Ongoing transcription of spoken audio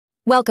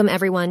Welcome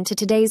everyone to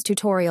today's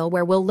tutorial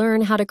where we'll learn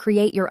how to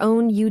create your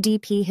own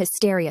UDP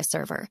HYSTERIA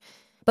server.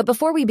 But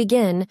before we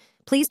begin,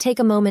 please take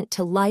a moment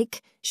to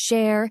like,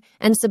 share,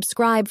 and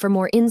subscribe for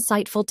more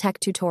insightful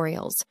tech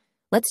tutorials.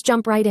 Let's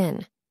jump right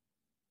in.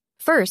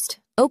 First,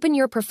 open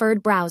your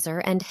preferred browser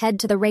and head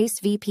to the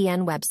Race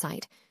VPN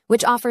website,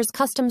 which offers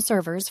custom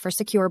servers for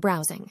secure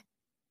browsing.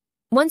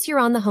 Once you're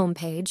on the home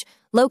page,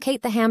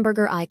 locate the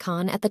hamburger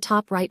icon at the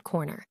top right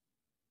corner.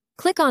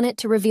 Click on it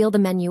to reveal the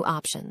menu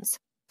options.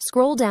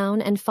 Scroll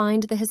down and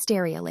find the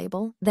HYSTERIA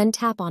label, then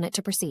tap on it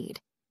to proceed.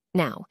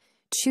 Now,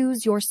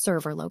 choose your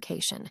server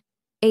location: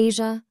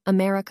 Asia,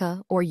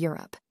 America, or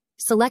Europe.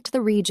 Select the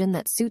region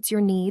that suits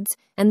your needs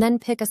and then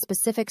pick a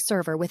specific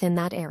server within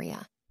that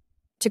area.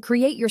 To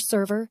create your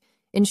server,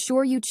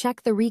 ensure you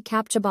check the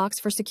reCAPTCHA box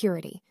for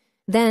security.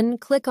 Then,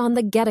 click on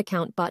the Get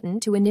Account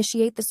button to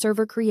initiate the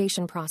server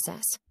creation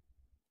process.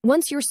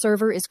 Once your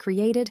server is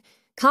created,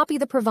 copy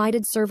the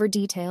provided server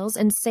details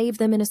and save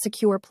them in a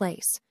secure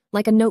place,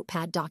 like a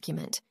notepad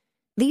document.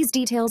 These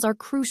details are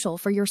crucial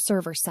for your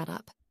server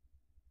setup.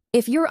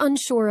 If you're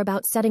unsure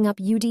about setting up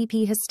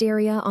UDP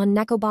HYSTERIA on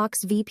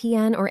NEKOBOX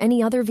VPN or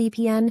any other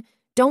VPN,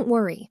 don't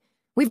worry.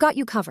 We've got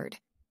you covered.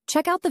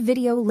 Check out the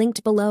video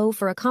linked below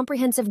for a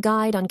comprehensive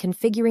guide on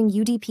configuring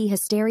UDP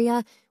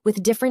HYSTERIA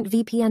with different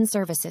VPN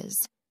services.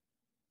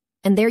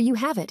 And there you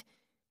have it.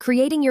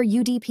 Creating your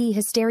UDP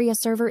HYSTERIA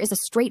server is a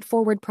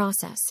straightforward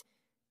process.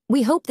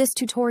 We hope this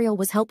tutorial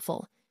was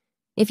helpful.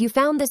 If you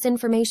found this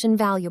information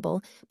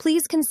valuable,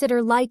 please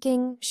consider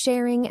liking,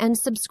 sharing, and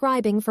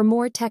subscribing for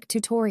more tech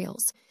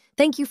tutorials.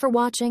 Thank you for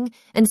watching,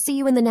 and see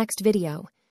you in the next video.